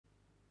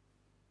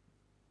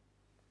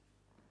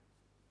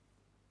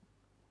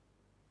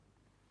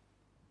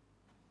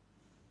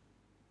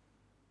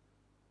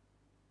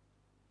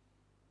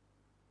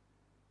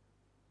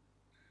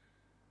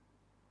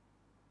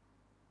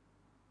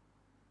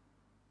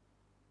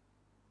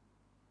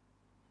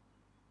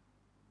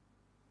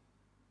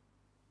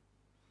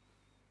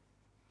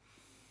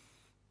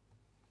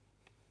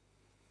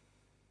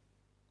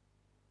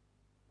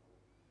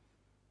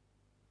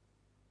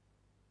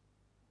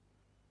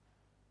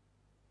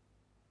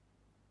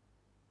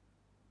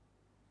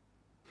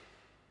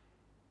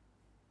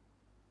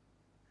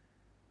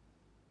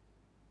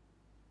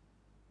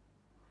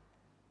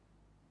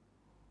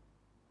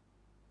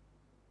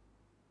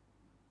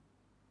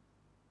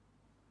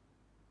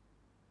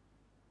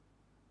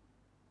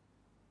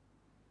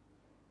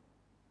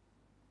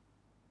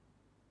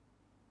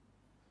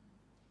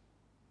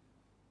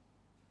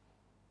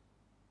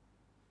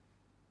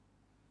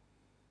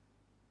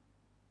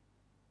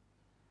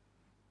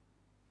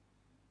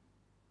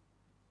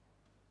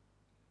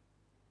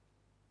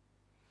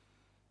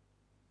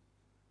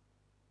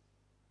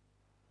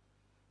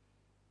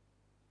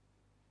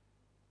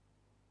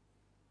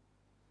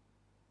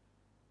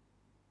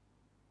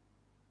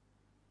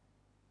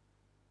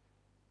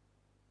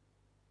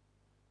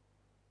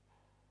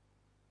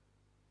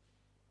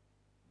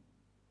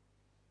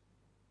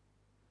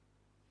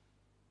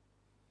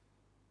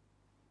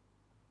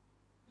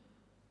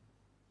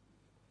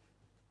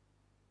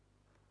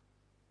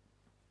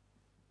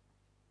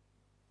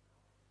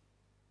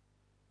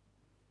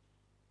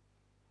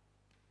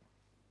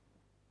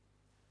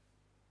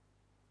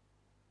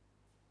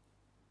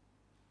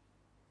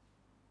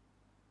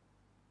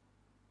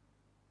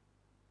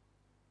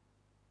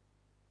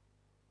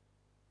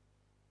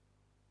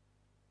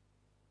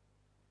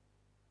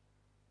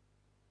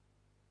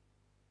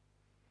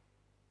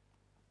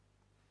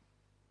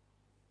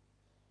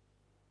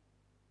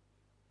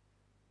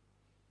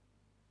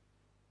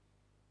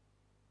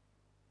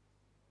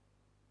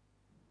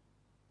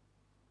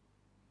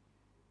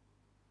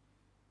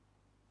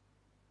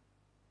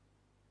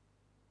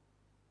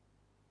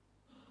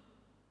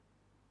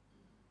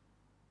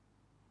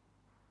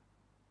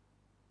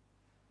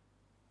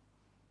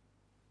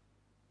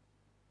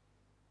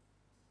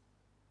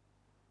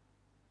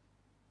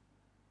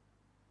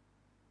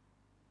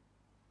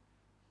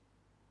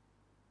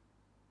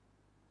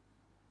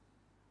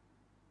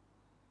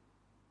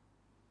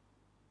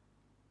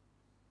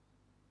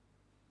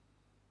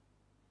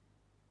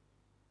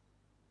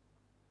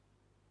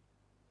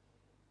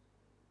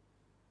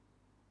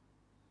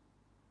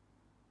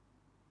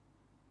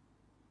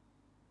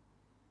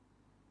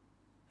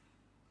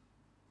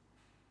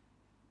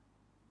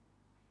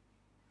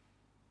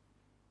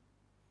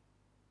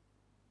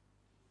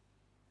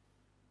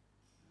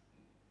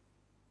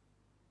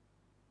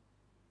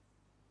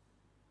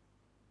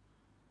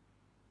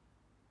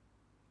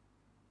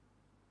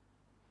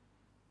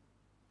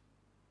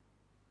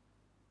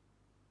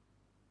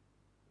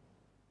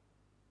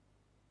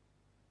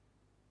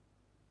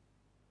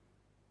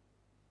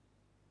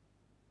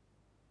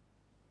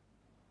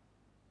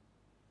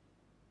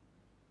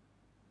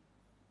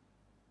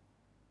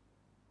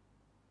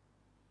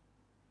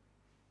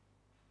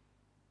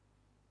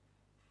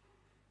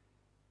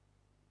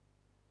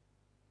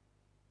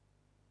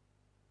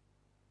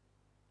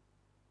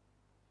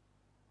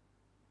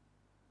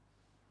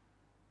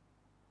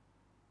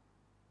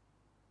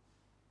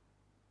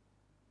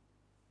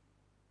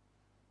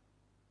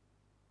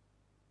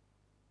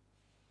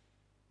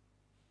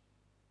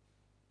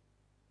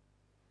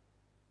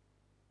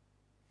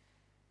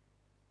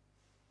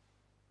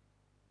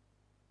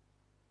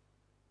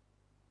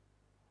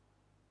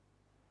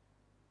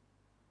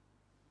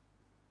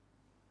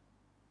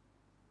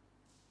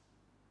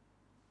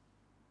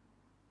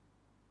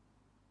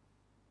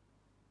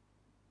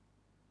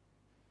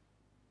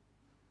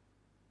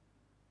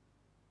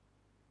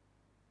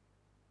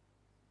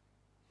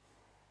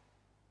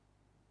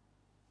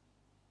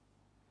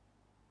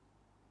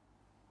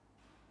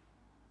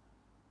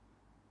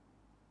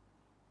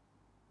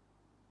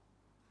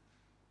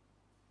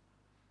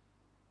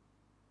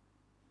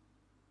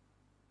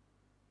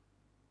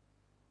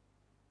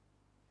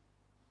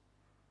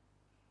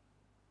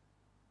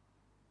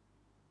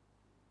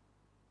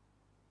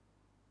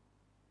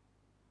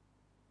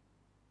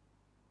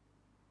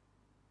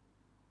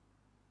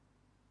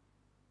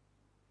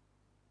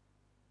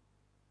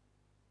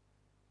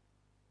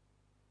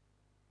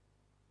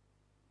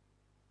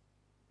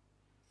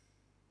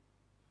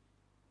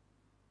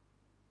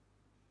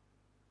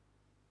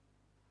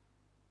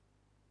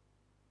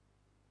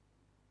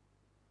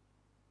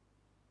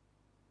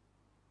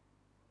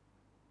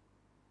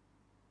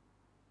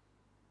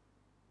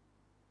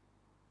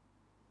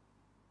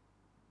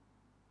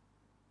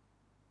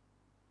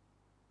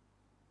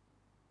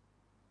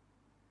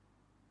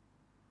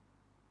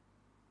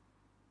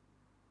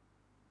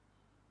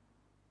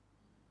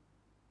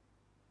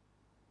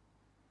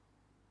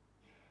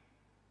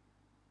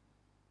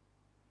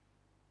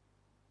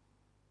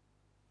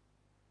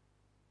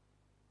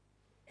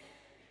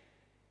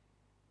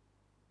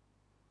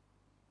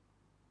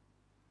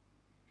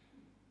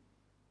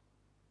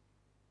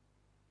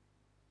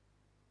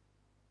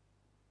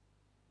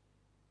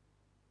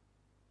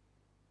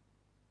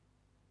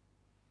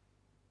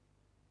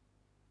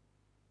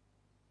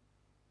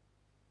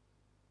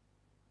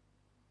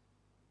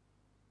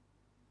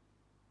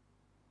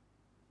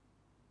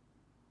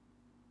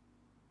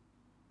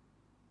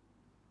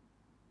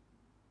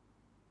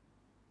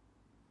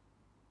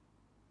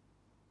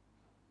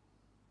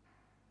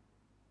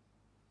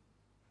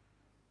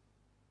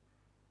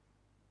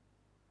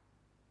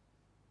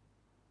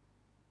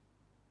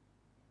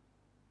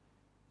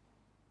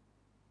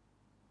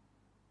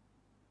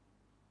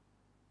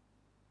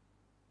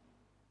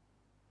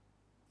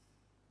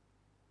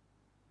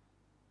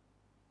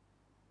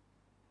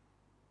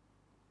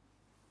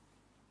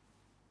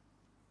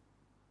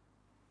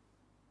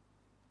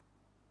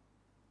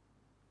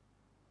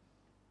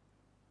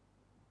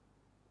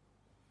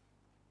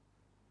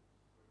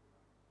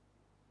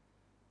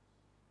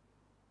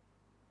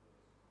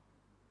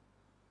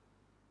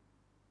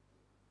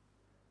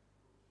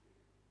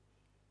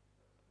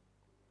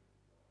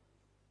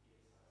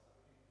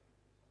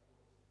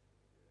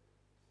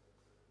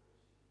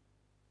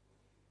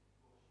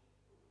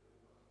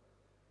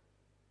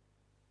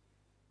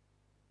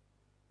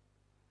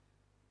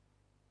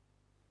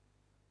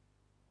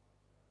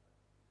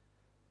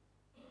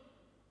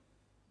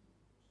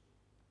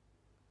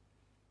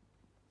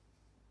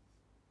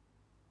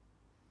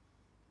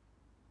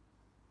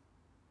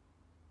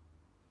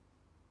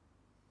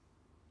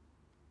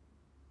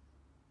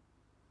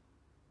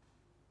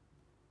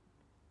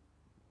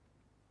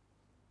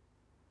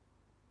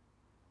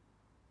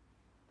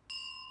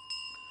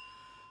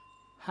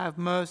Have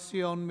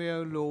mercy on me,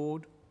 O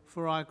Lord,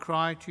 for I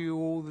cry to you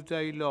all the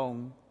day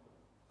long.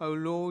 O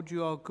Lord,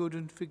 you are good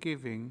and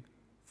forgiving,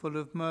 full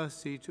of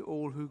mercy to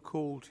all who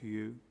call to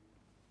you.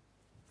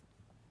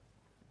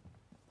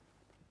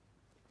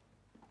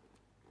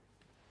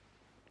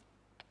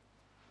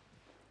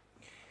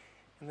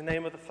 In the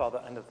name of the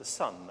Father, and of the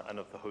Son, and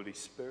of the Holy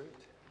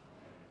Spirit,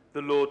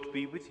 the Lord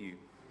be with you.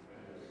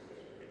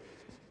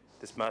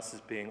 This Mass is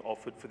being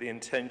offered for the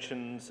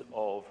intentions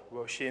of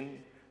Roshin,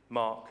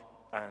 Mark,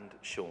 and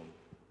Sean.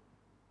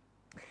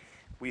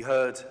 We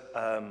heard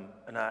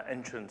in our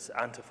entrance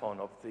antiphon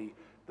of the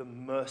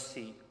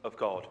mercy of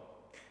God.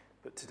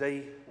 But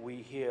today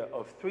we hear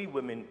of three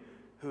women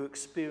who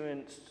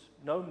experienced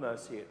no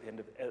mercy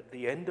at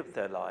the end of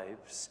their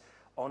lives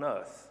on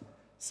earth.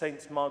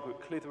 Saints Margaret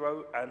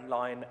Clitheroe, Anne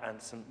Lyne,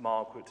 and St.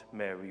 Margaret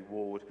Mary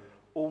Ward,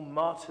 all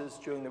martyrs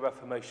during the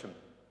Reformation,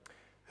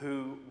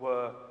 who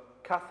were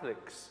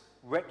Catholics,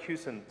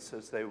 recusants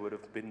as they would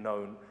have been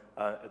known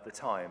at the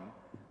time,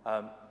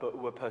 but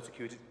were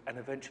persecuted and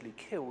eventually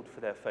killed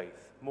for their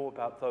faith. More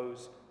about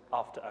those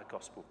after our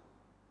Gospel.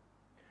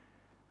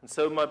 And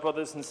so, my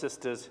brothers and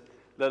sisters,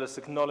 let us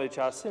acknowledge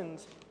our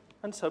sins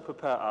and so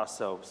prepare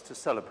ourselves to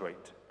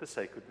celebrate the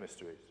sacred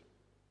mysteries.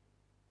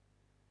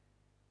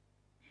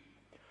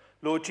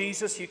 Lord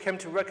Jesus, you came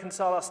to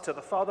reconcile us to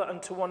the Father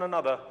and to one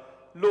another.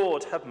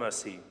 Lord, have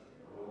mercy.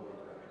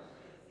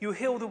 You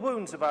heal the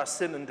wounds of our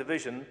sin and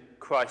division.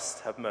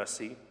 Christ, have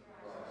mercy.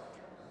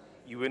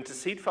 You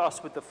intercede for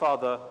us with the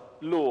Father.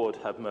 Lord,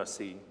 have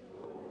mercy.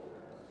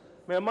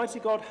 May Almighty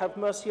God have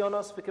mercy on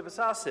us, forgive us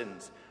our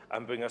sins,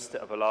 and bring us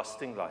to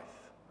everlasting life.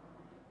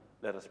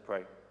 Let us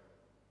pray.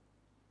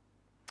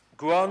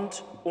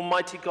 Grant,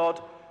 Almighty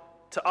God,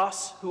 to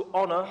us who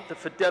honour the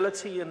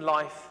fidelity in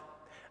life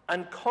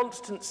and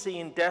constancy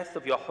in death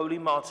of your holy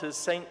martyrs,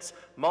 Saints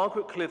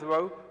Margaret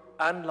Clitheroe,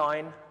 Anne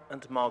Lyne,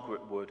 and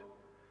Margaret Wood,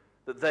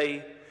 that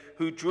they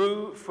who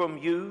drew from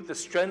you the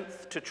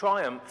strength to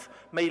triumph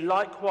may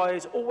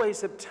likewise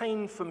always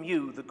obtain from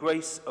you the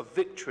grace of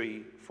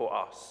victory for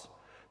us.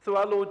 Through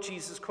our Lord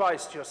Jesus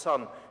Christ, your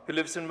Son, who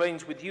lives and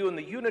reigns with you in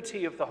the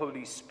unity of the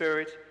Holy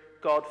Spirit,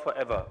 God for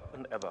ever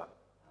and ever.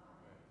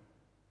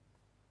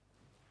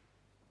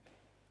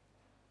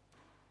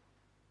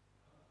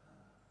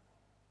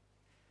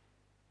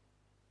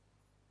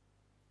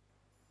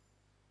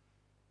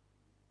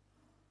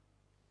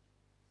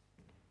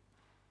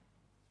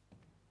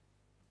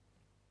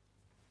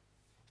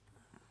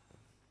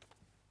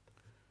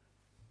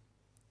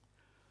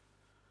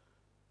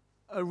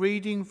 A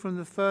reading from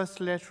the first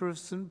letter of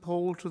St.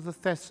 Paul to the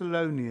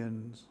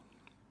Thessalonians.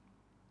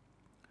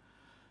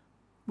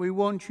 We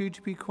want you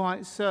to be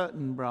quite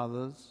certain,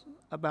 brothers,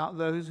 about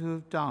those who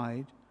have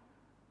died,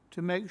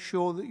 to make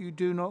sure that you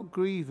do not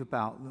grieve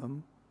about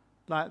them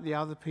like the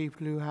other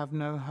people who have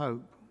no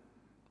hope.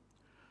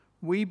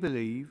 We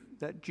believe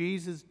that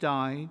Jesus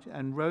died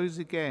and rose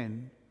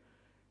again,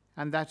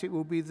 and that it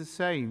will be the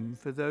same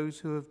for those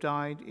who have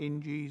died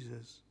in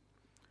Jesus.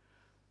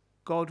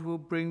 God will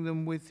bring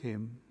them with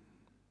him.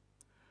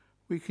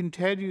 We can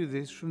tell you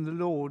this from the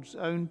Lord's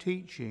own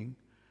teaching,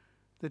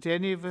 that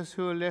any of us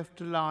who are left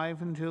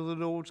alive until the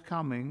Lord's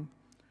coming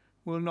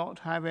will not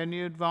have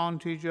any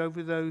advantage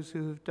over those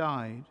who have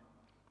died.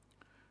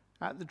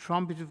 At the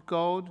trumpet of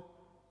God,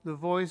 the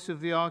voice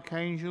of the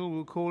archangel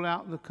will call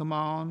out the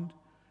command,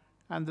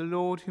 and the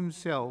Lord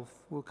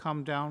himself will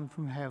come down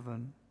from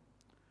heaven.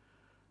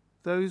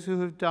 Those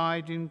who have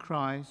died in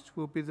Christ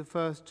will be the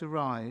first to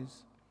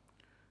rise,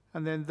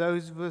 and then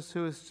those of us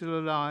who are still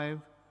alive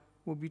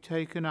will be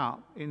taken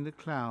up in the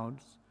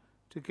clouds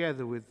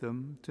together with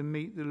them to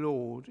meet the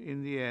Lord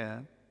in the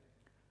air.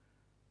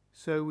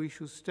 So we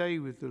shall stay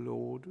with the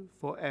Lord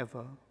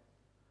forever.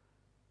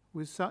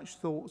 With such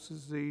thoughts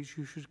as these,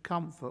 you should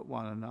comfort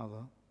one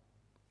another.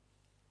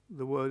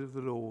 The word of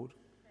the Lord.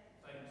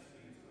 Thanks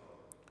be to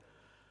God.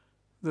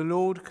 The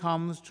Lord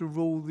comes to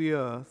rule the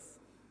earth.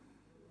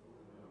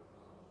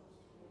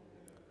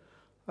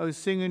 Oh,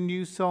 sing a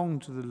new song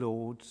to the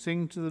Lord.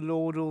 Sing to the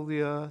Lord, all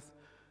the earth.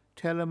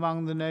 Tell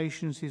among the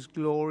nations his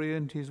glory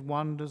and his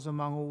wonders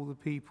among all the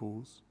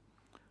peoples.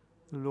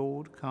 The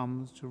Lord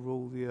comes to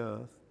rule the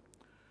earth.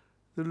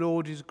 The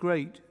Lord is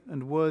great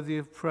and worthy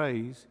of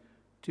praise,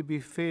 to be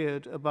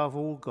feared above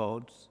all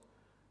gods.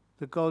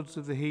 The gods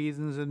of the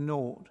heathens are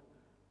naught.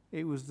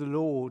 It was the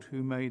Lord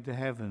who made the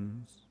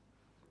heavens.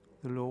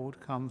 The Lord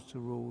comes to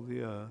rule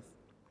the earth.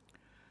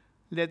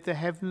 Let the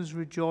heavens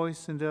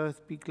rejoice and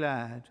earth be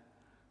glad.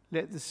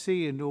 Let the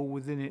sea and all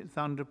within it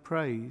thunder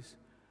praise.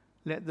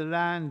 Let the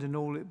land and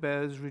all it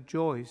bears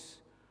rejoice.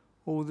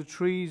 All the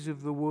trees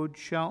of the wood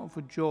shout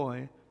for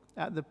joy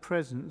at the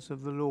presence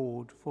of the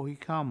Lord, for he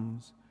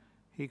comes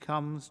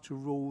to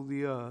rule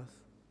the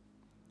earth.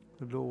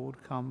 The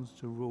Lord comes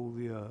to rule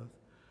the earth.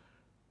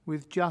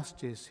 With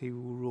justice he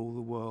will rule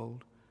the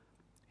world.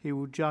 He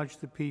will judge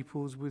the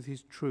peoples with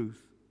his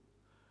truth.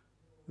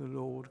 The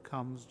Lord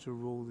comes to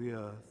rule the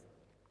earth.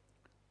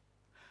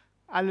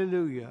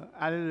 Alleluia,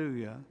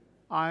 alleluia.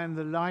 I am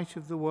the light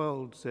of the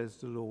world, says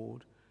the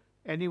Lord.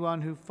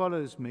 Anyone who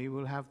follows me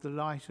will have the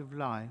light of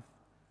life.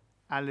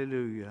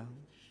 Alleluia.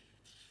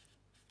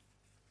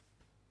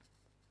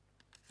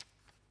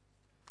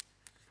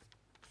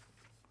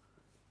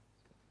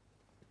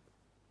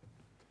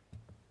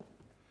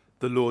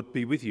 The Lord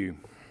be with you.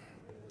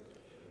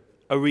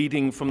 A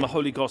reading from the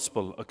Holy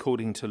Gospel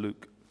according to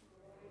Luke.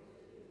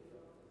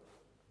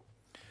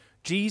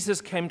 Jesus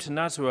came to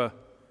Nazareth,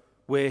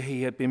 where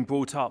he had been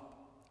brought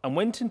up, and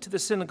went into the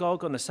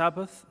synagogue on the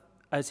Sabbath,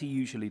 as he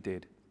usually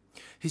did.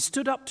 He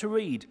stood up to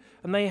read,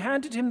 and they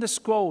handed him the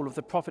scroll of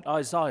the prophet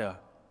Isaiah.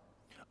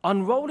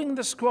 Unrolling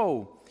the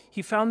scroll,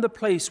 he found the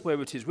place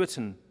where it is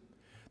written,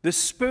 "The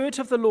Spirit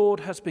of the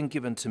Lord has been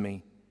given to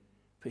me,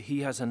 for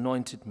he has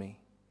anointed me.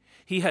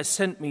 He has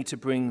sent me to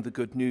bring the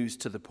good news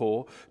to the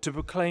poor, to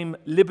proclaim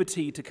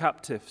liberty to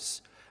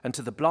captives, and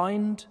to the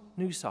blind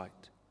new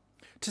sight,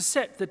 to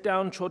set the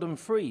downtrodden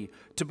free,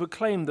 to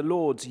proclaim the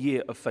Lord's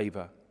year of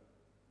favor."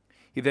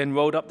 He then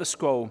rolled up the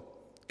scroll,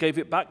 gave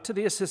it back to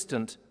the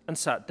assistant, and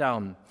sat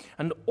down,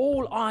 and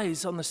all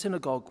eyes on the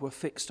synagogue were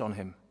fixed on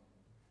him.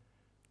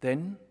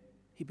 Then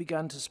he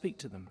began to speak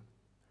to them.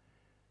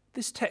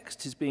 This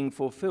text is being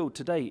fulfilled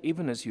today,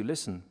 even as you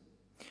listen.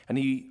 And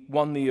he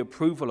won the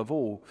approval of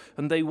all,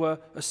 and they were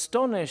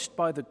astonished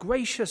by the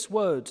gracious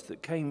words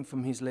that came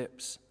from his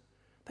lips.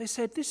 They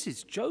said, "This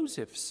is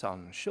Joseph's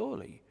son,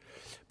 surely."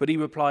 But he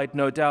replied,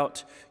 "No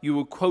doubt you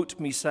will quote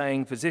me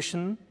saying,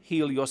 'Physician,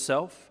 heal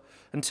yourself,'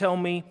 and tell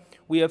me,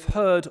 'We have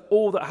heard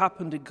all that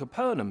happened in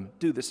Capernaum.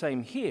 Do the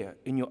same here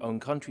in your own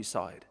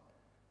countryside.'"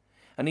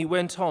 And he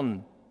went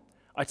on,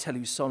 "I tell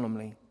you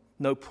solemnly,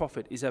 no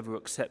prophet is ever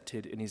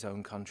accepted in his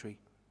own country.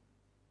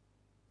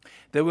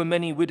 There were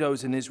many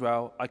widows in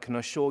Israel, I can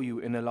assure you,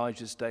 in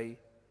Elijah's day,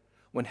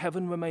 when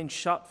heaven remained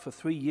shut for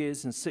 3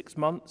 years and 6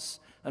 months,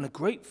 and a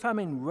great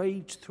famine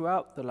raged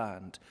throughout the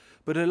land.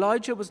 But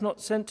Elijah was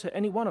not sent to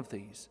any one of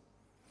these.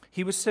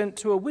 He was sent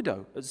to a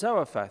widow at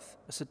Zarephath,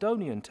 a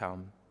Sidonian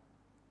town.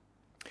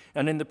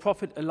 And in the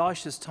prophet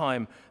Elisha's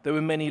time, there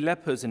were many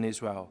lepers in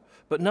Israel,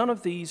 but none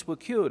of these were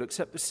cured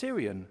except the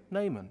Syrian,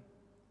 Naaman.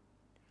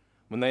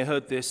 When they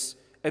heard this,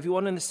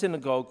 everyone in the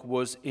synagogue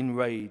was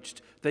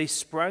enraged. They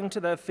sprang to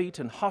their feet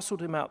and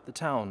hustled him out the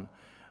town,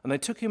 and they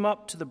took him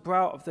up to the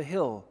brow of the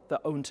hill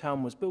their own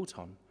town was built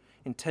on,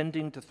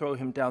 intending to throw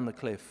him down the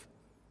cliff.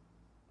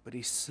 But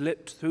he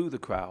slipped through the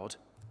crowd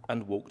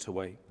and walked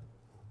away.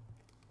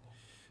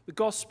 The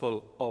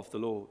Gospel of the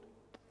Lord.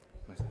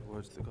 May the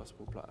words of the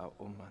Gospel blot out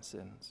all my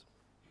sins.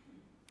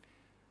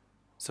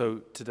 So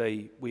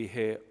today we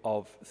hear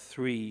of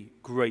 3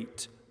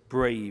 great,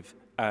 brave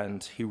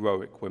and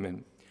heroic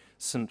women.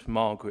 St.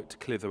 Margaret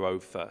Clitheroe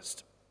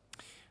first.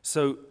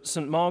 So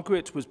St.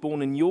 Margaret was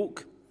born in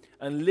York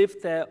and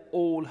lived there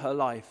all her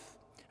life.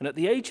 And at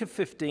the age of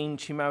 15,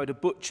 she married a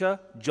butcher,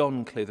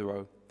 John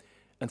Clitheroe.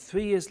 And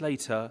 3 years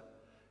later,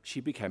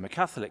 she became a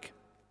Catholic.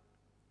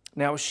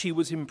 Now, she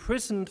was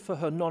imprisoned for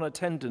her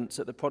non-attendance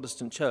at the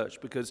Protestant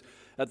church, because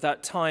at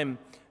that time,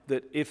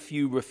 that if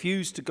you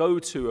refused to go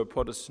to a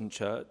Protestant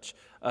church,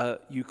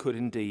 you could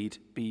indeed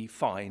be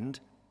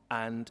fined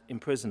and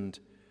imprisoned.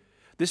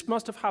 This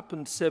must have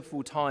happened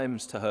several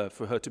times to her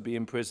for her to be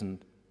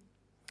imprisoned.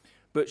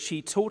 But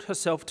she taught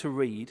herself to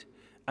read,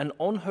 and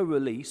on her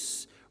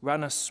release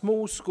ran a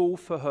small school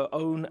for her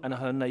own and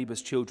her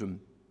neighbours'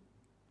 children.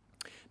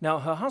 Now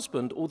her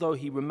husband, although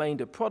he remained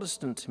a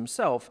Protestant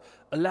himself,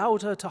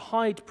 allowed her to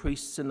hide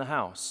priests in the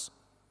house.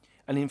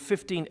 And in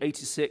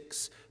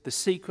 1586, the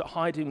secret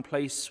hiding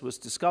place was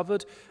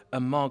discovered,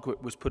 and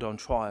Margaret was put on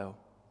trial.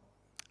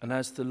 And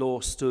as the law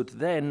stood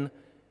then,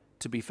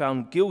 to be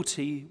found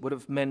guilty would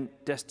have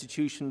meant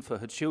destitution for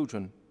her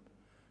children.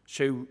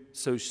 So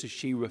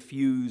she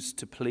refused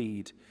to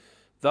plead.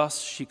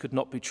 Thus she could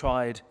not be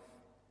tried,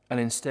 and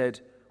instead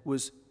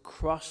was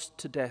crushed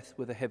to death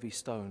with a heavy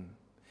stone.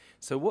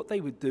 So what they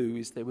would do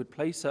is they would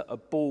place a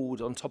board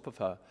on top of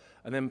her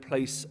and then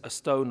place a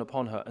stone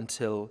upon her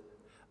until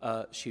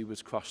she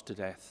was crushed to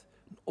death.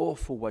 An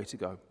awful way to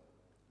go.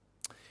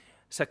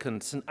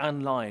 Second, St.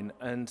 Anne Line,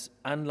 and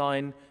Anne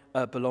Line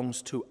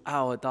belongs to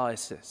our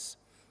diocese.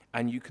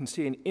 And you can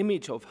see an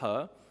image of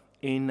her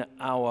in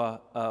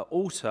our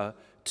altar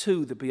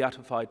to the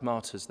beatified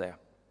martyrs there.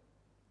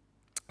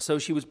 So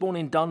she was born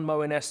in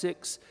Dunmow in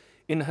Essex.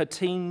 In her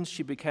teens,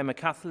 she became a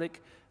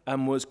Catholic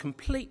and was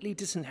completely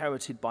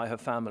disinherited by her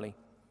family.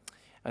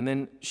 And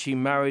then she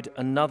married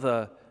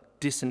another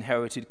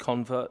disinherited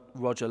convert,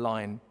 Roger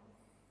Lyne.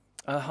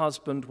 Her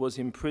husband was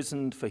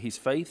imprisoned for his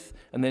faith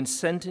and then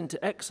sent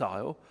into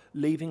exile,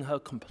 leaving her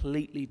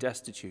completely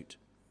destitute.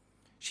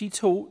 She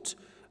taught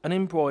and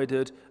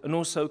embroidered and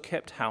also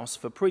kept house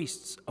for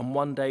priests. And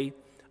one day,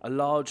 a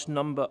large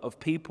number of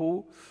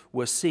people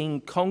were seen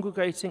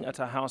congregating at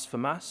her house for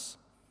Mass.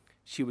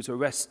 She was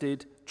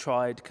arrested,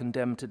 tried,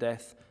 condemned to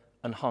death,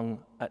 and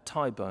hung at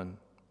Tyburn.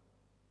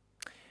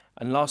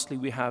 And lastly,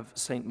 we have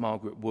St.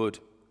 Margaret Wood,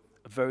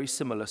 a very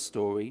similar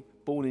story.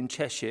 Born in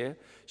Cheshire,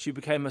 she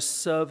became a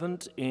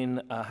servant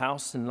in a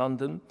house in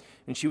London,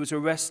 and she was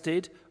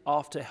arrested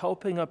after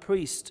helping a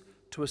priest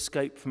to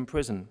escape from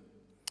prison.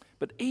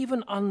 But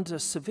even under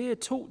severe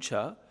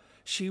torture,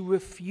 she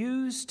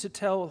refused to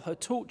tell her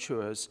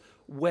torturers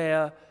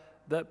where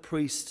the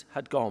priest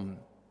had gone.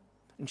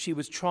 And she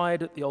was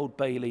tried at the Old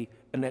Bailey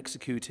and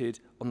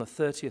executed on the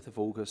 30th of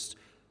August,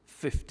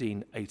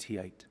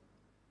 1588.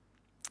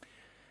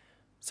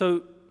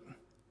 So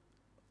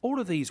all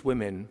of these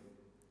women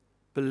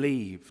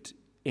believed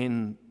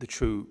in the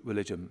true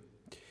religion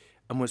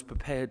and was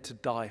prepared to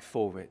die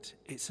for it.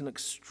 It's an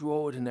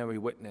extraordinary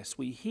witness.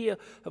 We hear,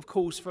 of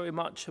course, very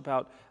much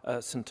about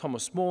St.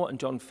 Thomas More and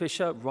John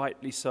Fisher,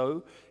 rightly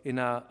so, in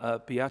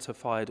our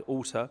beatified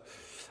altar.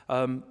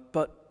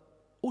 But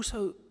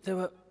also there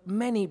are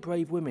many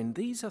brave women.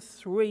 These are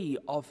three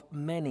of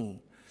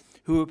many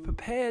who were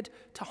prepared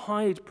to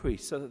hide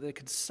priests so that they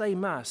could say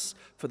Mass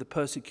for the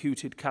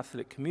persecuted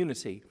Catholic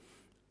community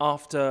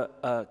after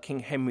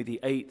King Henry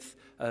VIII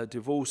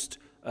divorced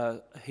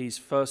his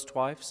first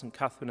wife, St.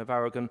 Catherine of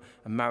Aragon,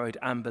 and married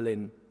Anne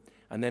Boleyn,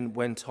 and then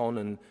went on,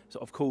 and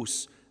of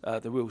course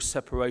the real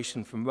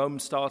separation from Rome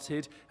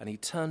started, and he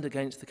turned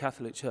against the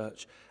Catholic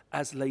Church,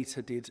 as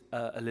later did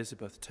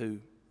Elizabeth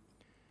too.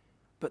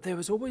 But there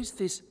was always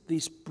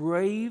these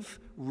brave,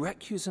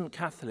 recusant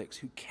Catholics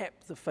who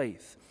kept the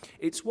faith.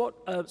 It's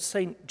what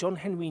St. John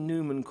Henry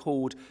Newman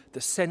called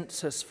the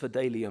sensus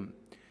fidelium.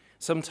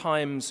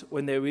 Sometimes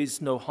when there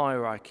is no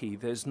hierarchy,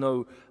 there's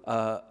no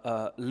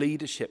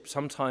leadership,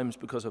 sometimes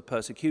because of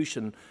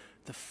persecution,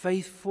 the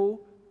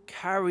faithful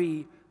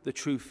carry the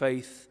true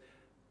faith,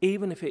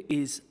 even if it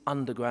is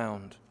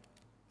underground.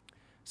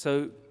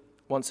 So,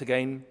 once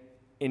again,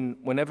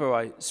 whenever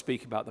I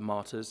speak about the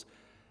martyrs,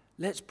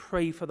 let's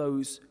pray for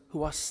those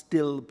who are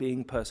still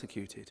being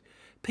persecuted,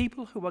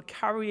 people who are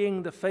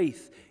carrying the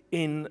faith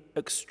in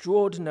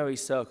extraordinary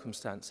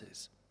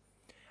circumstances.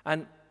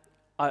 And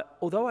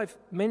although I've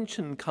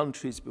mentioned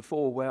countries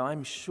before where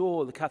I'm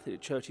sure the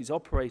Catholic Church is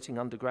operating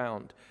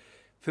underground,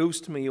 it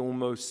feels to me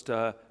almost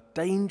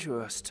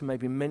dangerous to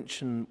maybe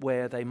mention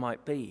where they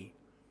might be.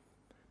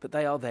 But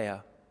they are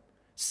there,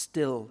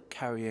 still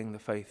carrying the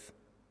faith.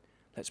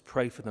 Let's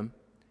pray for them,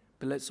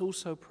 but let's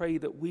also pray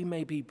that we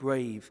may be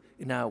brave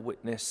in our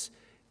witness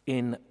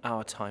in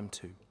our time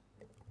too.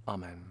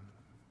 Amen.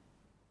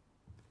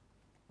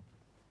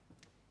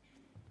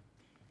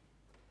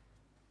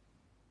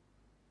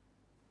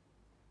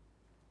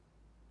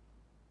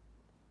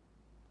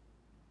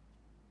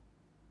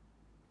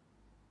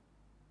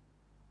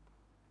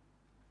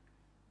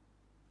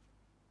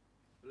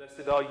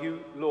 Blessed are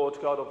you, Lord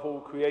God of all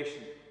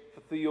creation,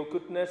 for through your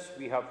goodness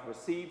we have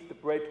received the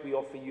bread we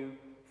offer you,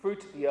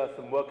 fruit of the earth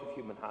and work of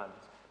human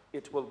hands.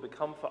 It will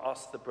become for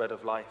us the bread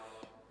of life.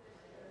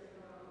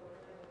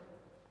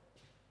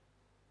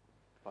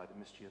 By the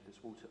mystery of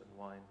this water and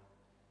wine,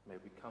 may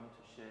we come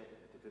to share in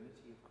the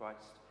divinity of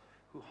Christ,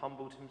 who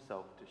humbled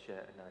himself to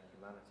share in our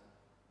humanity.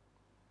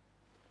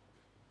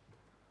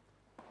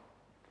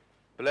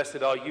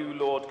 Blessed are you,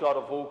 Lord God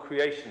of all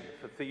creation,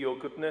 for through your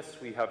goodness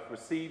we have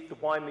received the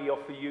wine we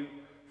offer you,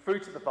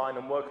 fruit of the vine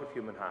and work of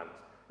human hands.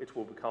 It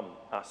will become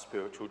our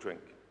spiritual drink.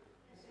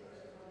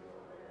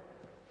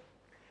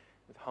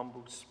 With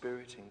humble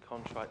spirit and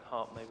contrite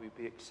heart may we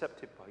be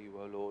accepted by you,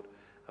 O Lord,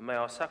 and may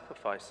our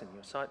sacrifice in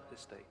your sight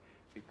this day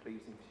be pleasing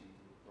to you.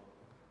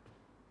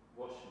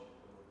 Wash me,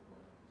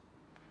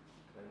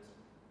 cleanse me.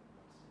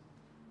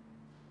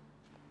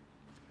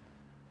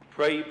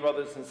 Pray,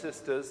 brothers and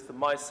sisters, that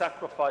my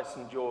sacrifice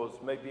and yours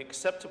may be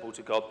acceptable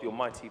to God, the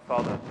Almighty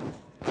Father.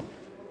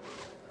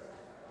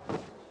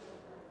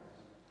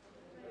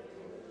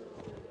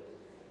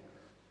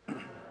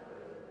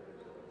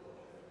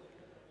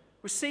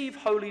 Receive,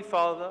 Holy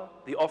Father,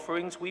 the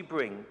offerings we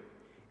bring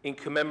in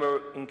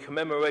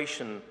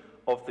commemoration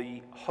of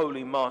the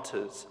holy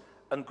martyrs,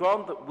 and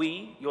grant that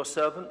we, your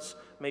servants,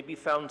 may be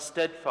found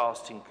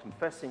steadfast in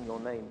confessing your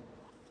name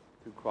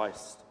through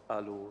Christ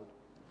our Lord.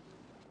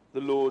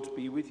 The Lord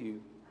be with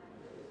you.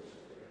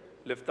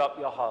 Lift up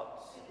your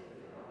hearts.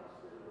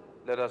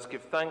 Let us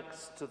give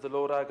thanks to the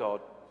Lord our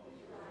God.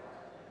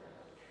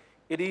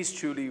 It is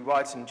truly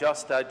right and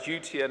just, our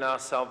duty and our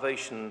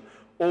salvation,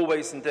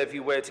 always and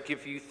everywhere to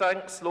give you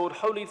thanks, Lord,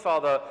 Holy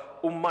Father,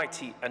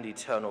 Almighty and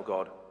eternal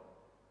God.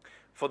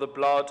 For the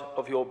blood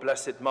of your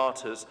blessed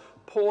martyrs,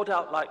 poured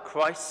out like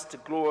Christ to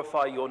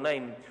glorify your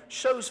name,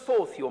 shows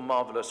forth your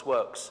marvelous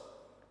works,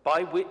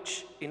 by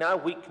which, in our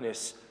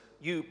weakness,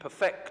 you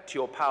perfect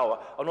your power,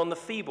 and on the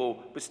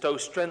feeble bestow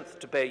strength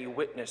to bear you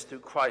witness through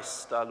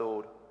Christ our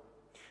Lord.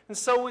 And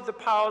so with the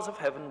powers of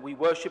heaven we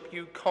worship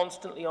you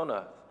constantly on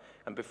earth,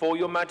 and before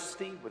your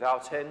majesty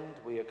without end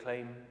we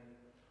acclaim,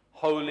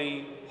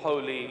 Holy,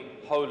 holy,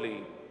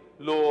 holy,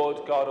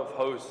 Lord God of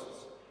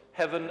hosts,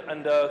 heaven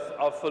and earth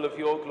are full of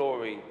your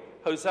glory.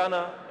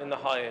 Hosanna in the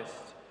highest.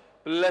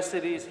 Blessed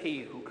is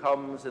he who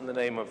comes in the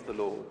name of the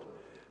Lord.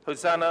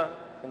 Hosanna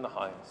in the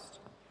highest.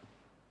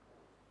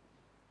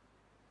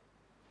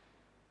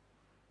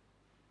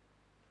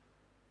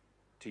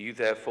 To you,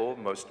 therefore,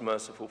 most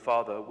merciful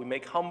Father, we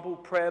make humble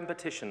prayer and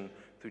petition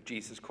through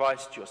Jesus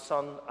Christ, your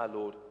Son, our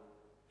Lord,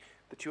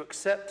 that you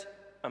accept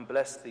and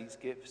bless these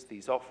gifts,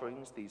 these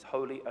offerings, these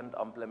holy and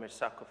unblemished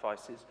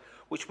sacrifices,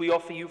 which we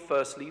offer you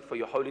firstly for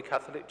your holy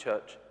Catholic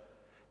Church.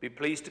 Be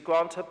pleased to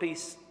grant her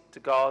peace, to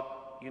guard,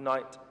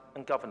 unite,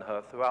 and govern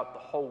her throughout the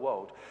whole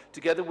world,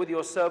 together with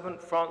your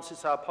servant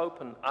Francis our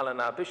Pope and Alan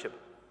our Bishop,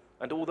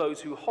 and all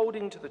those who,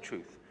 holding to the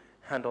truth,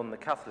 hand on the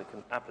Catholic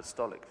and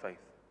Apostolic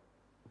faith.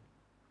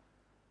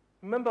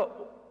 Remember,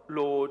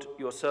 Lord,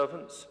 your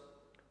servants,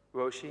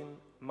 Roisin,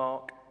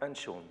 Mark, and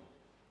Sean,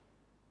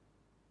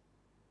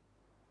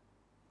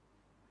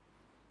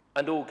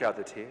 and all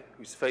gathered here,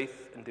 whose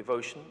faith and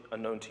devotion are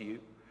known to you.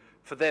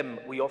 For them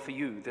we offer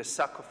you this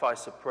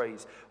sacrifice of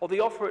praise, or they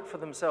offer it for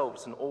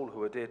themselves and all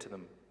who are dear to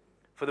them,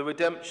 for the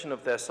redemption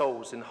of their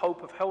souls in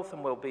hope of health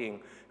and well-being,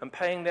 and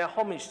paying their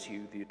homage to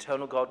you, the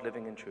eternal God,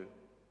 living and true.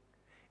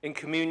 In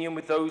communion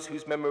with those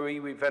whose memory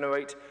we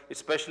venerate,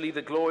 especially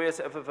the glorious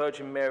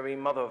ever-Virgin Mary,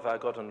 Mother of our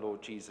God and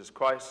Lord Jesus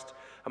Christ,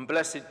 and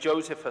blessed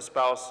Joseph, her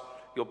spouse,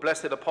 your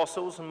blessed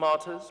apostles and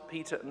martyrs,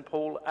 Peter and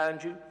Paul,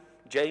 Andrew,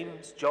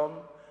 James, John,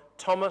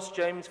 Thomas,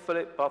 James,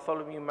 Philip,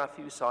 Bartholomew,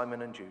 Matthew,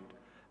 Simon, and Jude,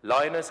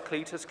 Linus,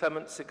 Cletus,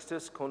 Clement,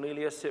 Sixtus,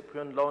 Cornelius,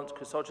 Cyprian, Lawrence,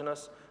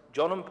 Chrysogonus,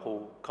 John and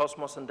Paul,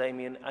 Cosmos and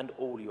Damian, and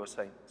all your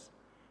saints.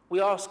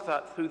 We ask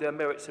that through their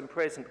merits and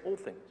prayers in all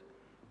things,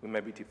 we may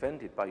be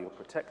defended by your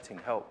protecting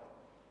help.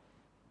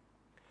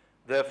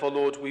 Therefore,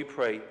 Lord, we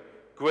pray,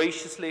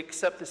 graciously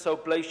accept this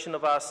oblation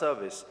of our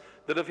service,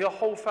 that of your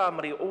whole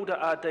family order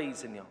our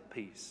days in your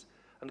peace,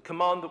 and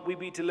command that we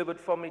be delivered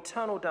from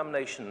eternal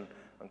damnation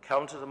and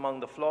counted among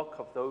the flock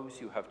of those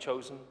you have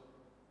chosen.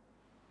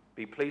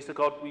 Be pleased, O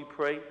God, we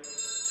pray,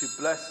 to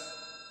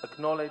bless,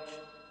 acknowledge,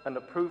 and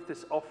approve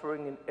this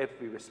offering in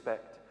every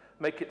respect.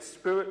 Make it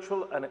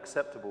spiritual and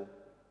acceptable,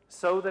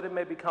 so that it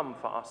may become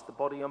for us the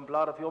body and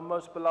blood of your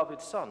most beloved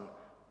Son,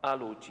 our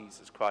Lord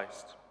Jesus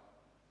Christ.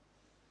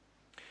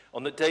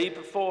 On the day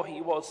before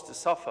he was to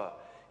suffer,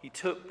 he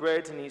took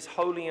bread in his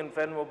holy and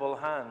venerable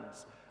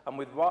hands, and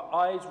with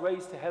eyes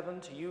raised to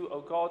heaven to you, O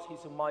God,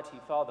 his almighty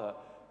Father,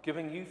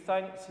 giving you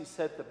thanks, he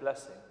said the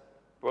blessing,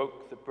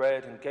 broke the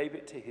bread and gave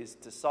it to his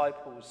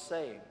disciples,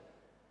 saying,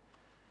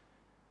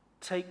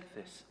 "Take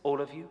this, all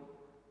of you,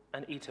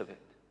 and eat of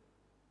it,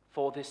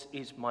 for this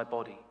is my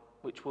body,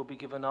 which will be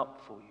given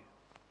up for you."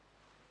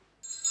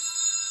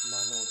 My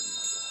Lord and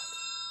my God,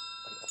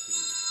 I offer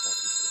you this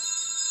body's blood,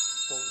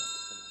 stolen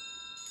from the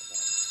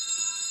intentions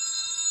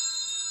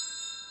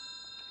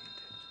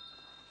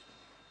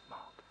of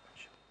Mark and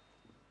Sean.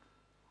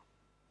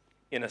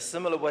 In a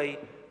similar way,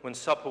 when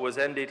supper was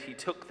ended, he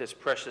took this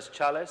precious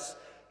chalice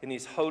in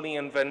his holy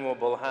and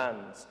venerable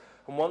hands,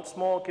 and once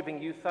more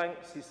giving you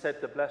thanks, he said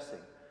the blessing,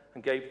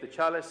 and gave the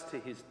chalice to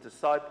his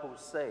disciples,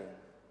 saying,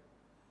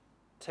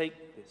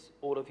 "Take this,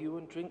 all of you,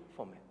 and drink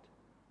from it,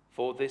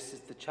 for this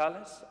is the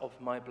chalice of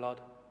my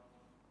blood,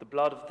 the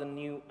blood of the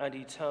new and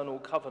eternal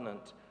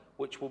covenant,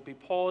 which will be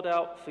poured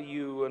out for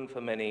you and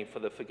for many for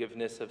the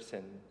forgiveness of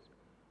sins.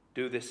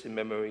 Do this in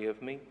memory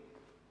of me."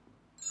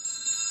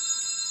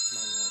 My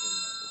Lord and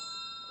my God,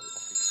 I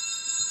offer you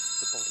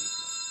the body,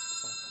 blood,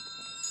 soul, and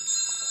divinity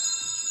of our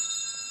Lord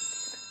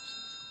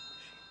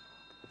Jesus.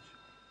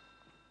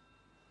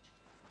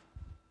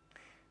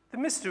 The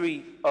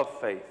mystery of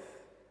faith.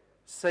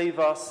 Save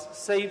us,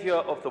 Saviour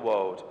of the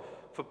world,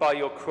 for by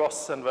your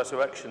cross and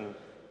resurrection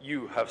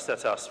you have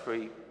set us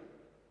free.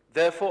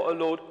 Therefore, O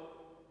Lord,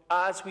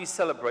 as we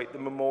celebrate the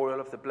memorial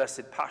of the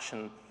blessed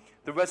Passion,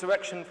 the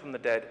resurrection from the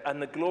dead,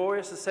 and the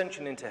glorious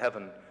ascension into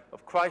heaven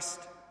of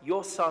Christ,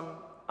 your Son,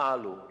 our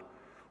Lord,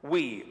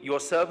 we, your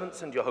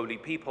servants and your holy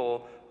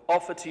people,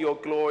 offer to your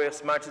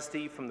glorious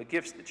majesty from the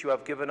gifts that you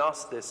have given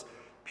us, this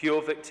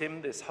pure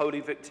victim, this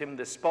holy victim,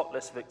 this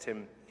spotless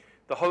victim,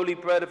 the holy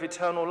bread of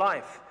eternal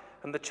life,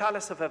 and the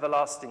chalice of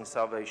everlasting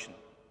salvation.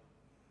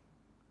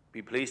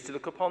 Be pleased to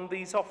look upon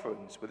these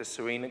offerings with a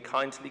serene and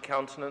kindly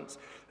countenance,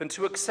 and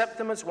to accept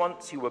them as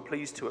once you were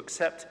pleased to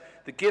accept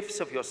the gifts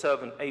of your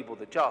servant Abel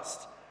the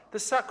just, the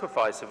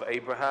sacrifice of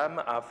Abraham,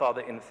 our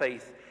father in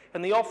faith,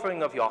 and the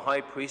offering of your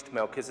high priest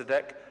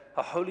Melchizedek,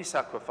 a holy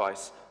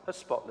sacrifice, a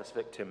spotless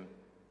victim.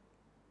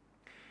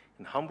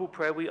 In humble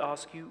prayer we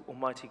ask you,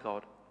 Almighty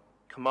God,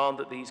 command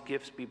that these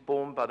gifts be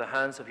borne by the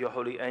hands of your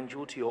holy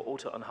angel to your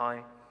altar on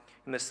high,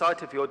 in the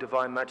sight of your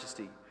divine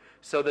majesty,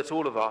 so that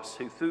all of us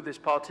who through this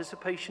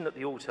participation at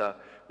the altar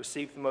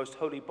receive the most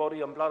holy body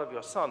and blood of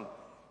your Son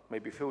may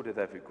be filled with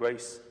every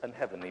grace and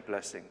heavenly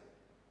blessing.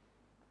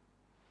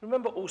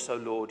 Remember also,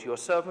 Lord, your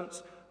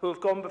servants who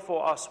have gone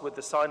before us with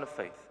the sign of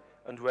faith,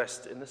 and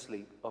rest in the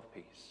sleep of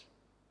peace.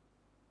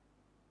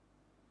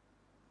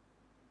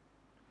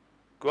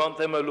 Grant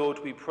them, O Lord,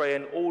 we pray,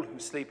 and all who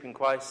sleep in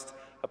Christ,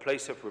 a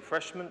place of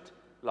refreshment,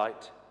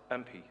 light,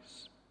 and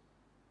peace.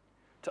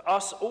 To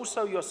us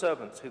also, your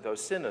servants, who though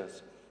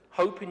sinners,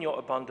 hope in your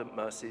abundant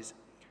mercies,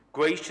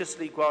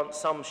 graciously grant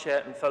some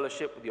share in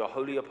fellowship with your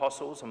holy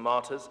apostles and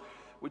martyrs,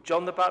 with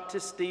John the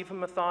Baptist, Stephen,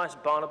 Matthias,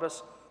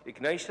 Barnabas,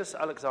 Ignatius,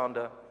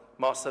 Alexander,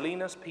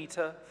 Marcellinus,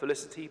 Peter,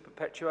 Felicity,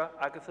 Perpetua,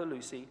 Agatha,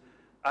 Lucy,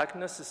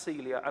 Agnes,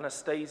 Cecilia,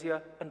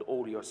 Anastasia, and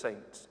all your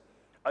saints.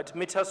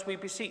 Admit us, we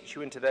beseech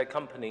you, into their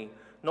company,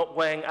 not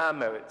weighing our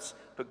merits,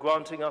 but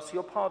granting us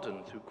your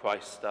pardon through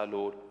Christ our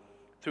Lord,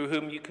 through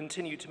whom you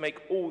continue to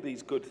make all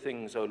these good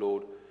things, O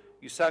Lord.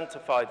 You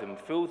sanctify them,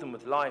 fill them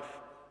with life,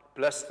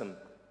 bless them,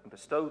 and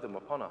bestow them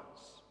upon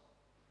us.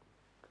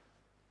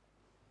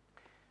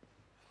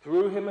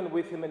 Through him and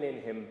with him and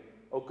in him,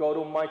 O God,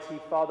 Almighty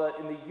Father,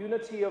 in the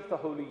unity of the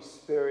Holy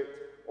Spirit,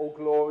 all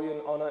glory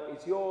and honour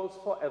is yours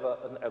forever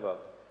and ever.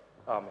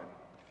 Amen.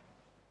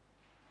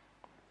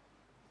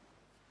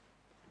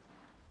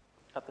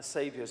 At the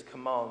Saviour's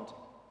command,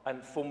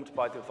 and formed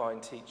by divine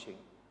teaching,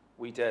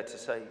 we dare to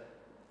say,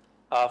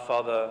 Our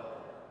Father,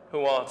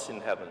 who art in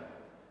heaven,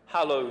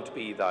 hallowed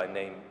be thy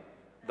name.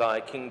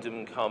 Thy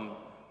kingdom come,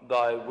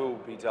 thy will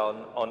be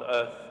done on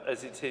earth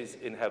as it is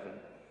in heaven.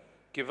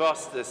 Give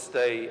us this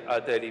day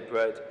our daily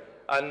bread,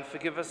 and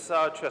forgive us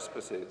our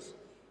trespasses,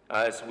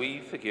 as we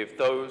forgive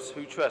those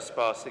who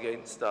trespass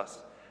against us.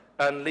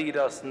 And lead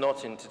us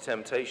not into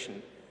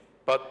temptation,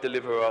 but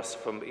deliver us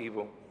from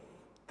evil.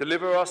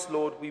 Deliver us,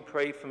 Lord, we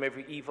pray, from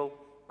every evil.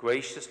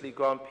 Graciously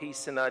grant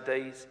peace in our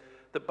days,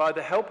 that by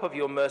the help of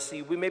your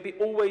mercy we may be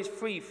always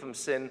free from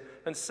sin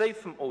and safe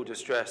from all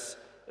distress,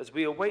 as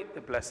we await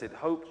the blessed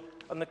hope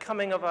and the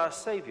coming of our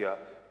Saviour,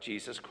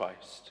 Jesus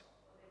Christ.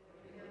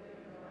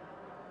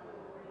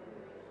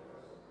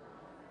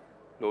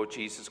 Lord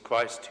Jesus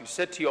Christ, who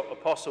said to your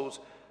apostles,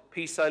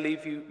 Peace I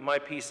leave you, my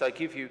peace I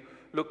give you,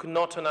 look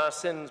not on our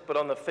sins, but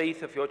on the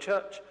faith of your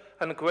church,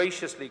 and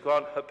graciously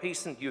grant her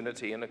peace and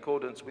unity in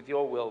accordance with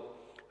your will,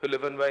 who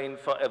live and reign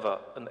forever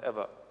and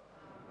ever.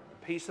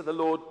 The peace of the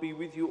Lord be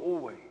with you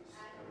always.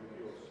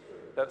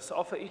 Let us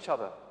offer each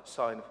other a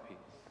sign of peace.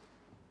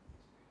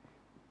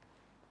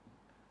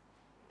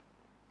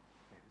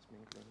 May this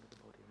mingling of the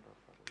body and blood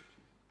of our Lord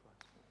Jesus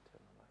Christ bring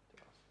eternal life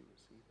to us who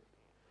receive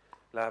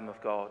it. Lamb of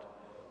God,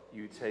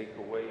 you take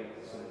away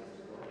the sins of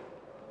the world.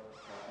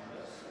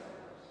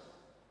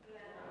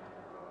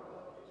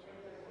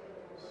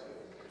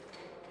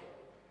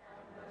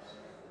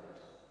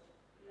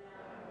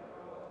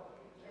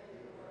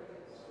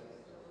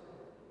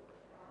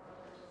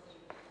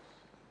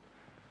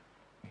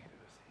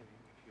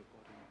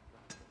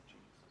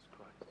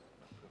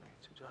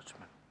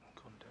 Judgment and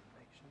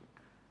condemnation.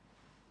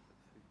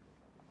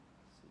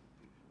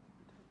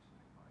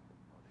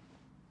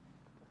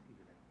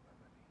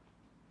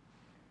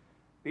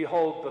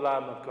 Behold the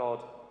Lamb of God.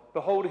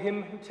 Behold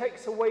him who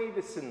takes away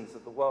the sins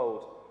of the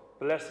world.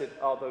 Blessed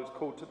are those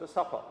called to the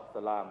supper of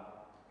the Lamb.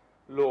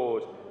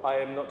 Lord, I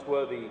am not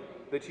worthy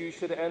that you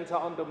should enter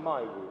under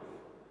my roof,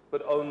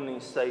 but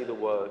only say the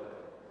word,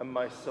 and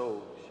my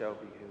soul shall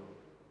be healed.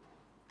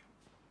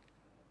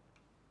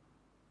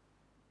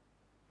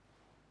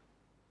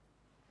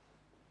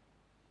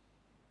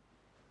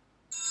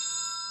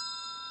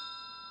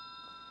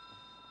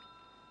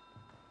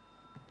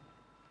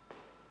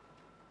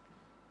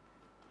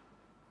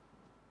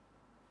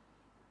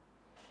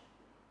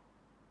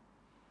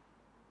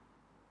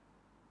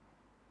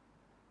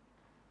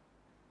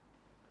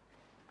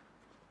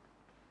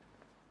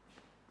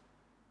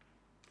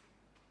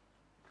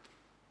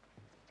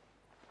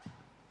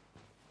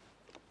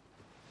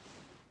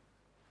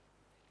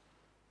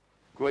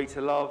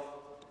 Greater love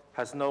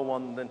has no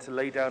one than to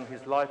lay down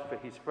his life for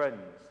his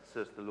friends,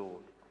 says the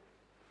Lord.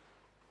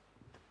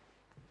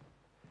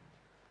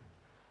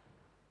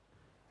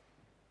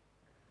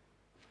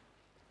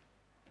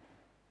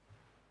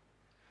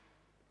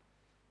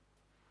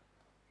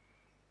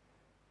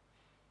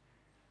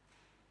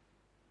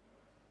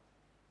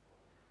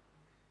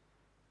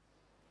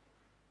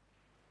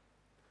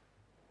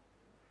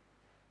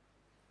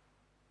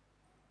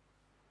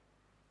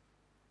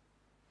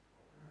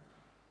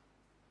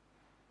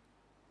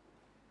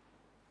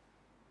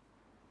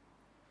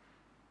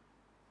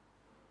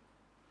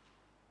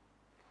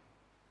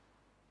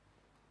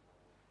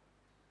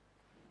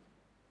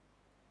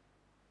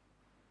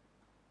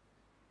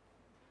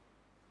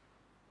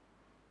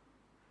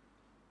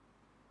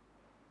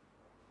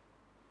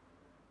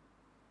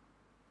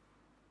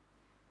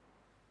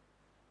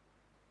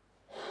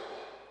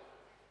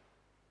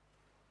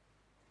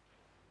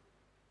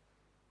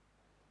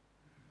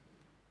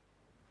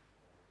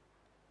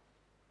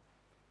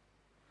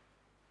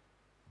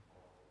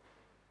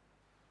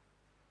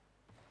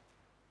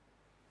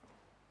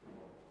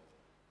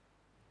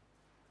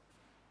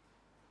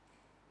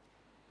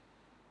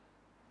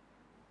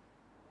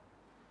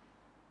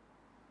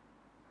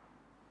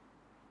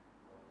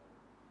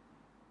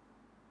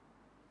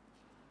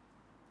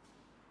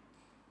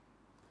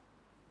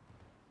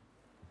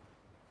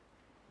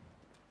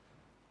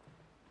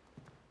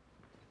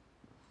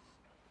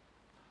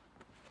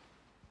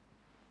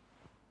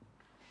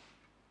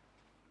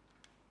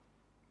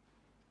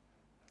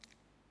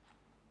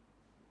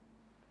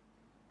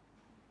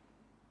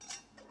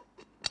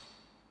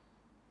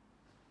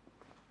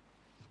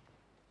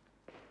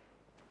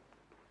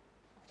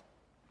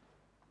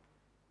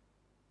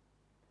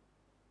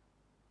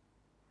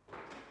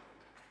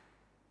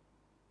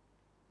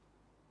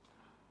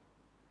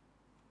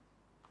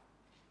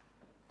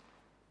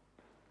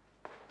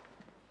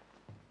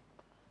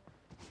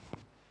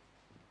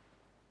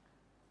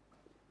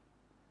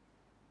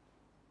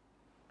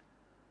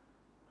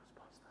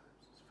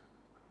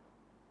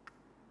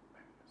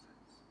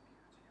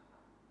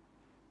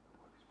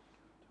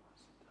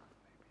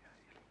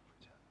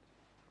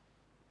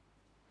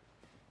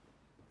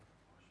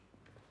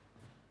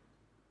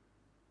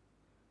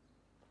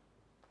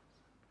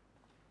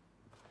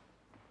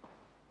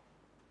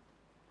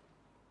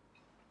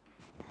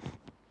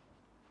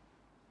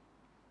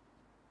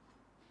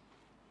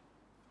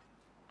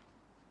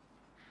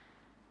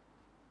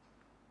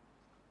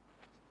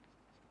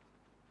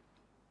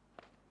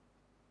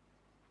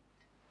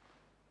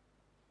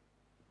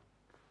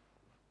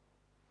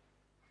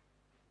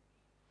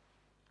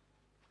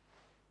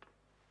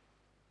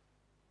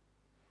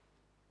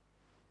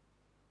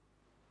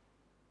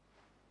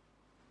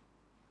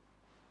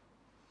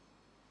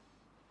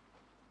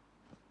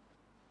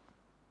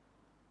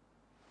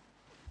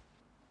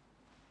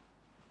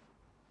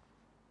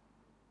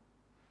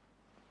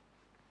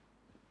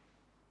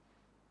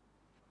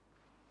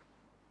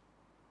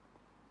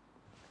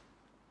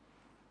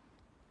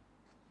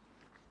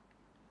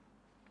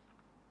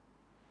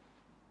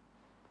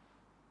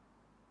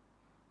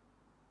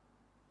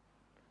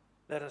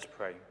 Let us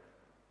pray.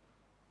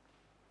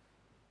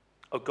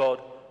 O God,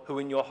 who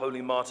in your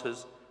holy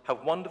martyrs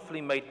have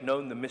wonderfully made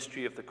known the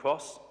mystery of the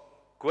cross,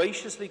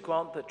 graciously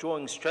grant that,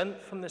 drawing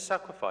strength from this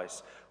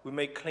sacrifice, we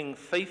may cling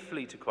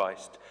faithfully to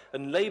Christ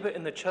and labour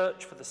in the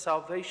church for the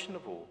salvation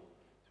of all,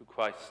 through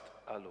Christ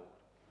our Lord.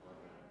 Amen.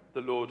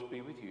 The Lord be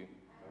with you.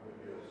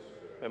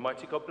 May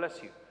Almighty God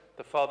bless you,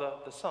 the Father,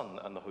 the Son,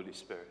 and the Holy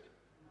Spirit.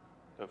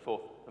 Go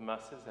forth, the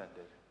Mass is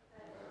ended.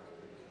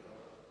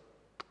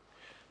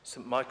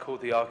 St. Michael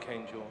the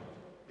Archangel,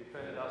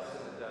 defend us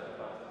in the day of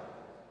battle.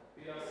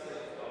 Be our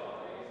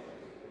safeguard against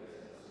the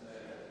wickedness and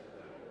snares of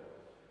the devil.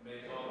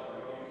 May God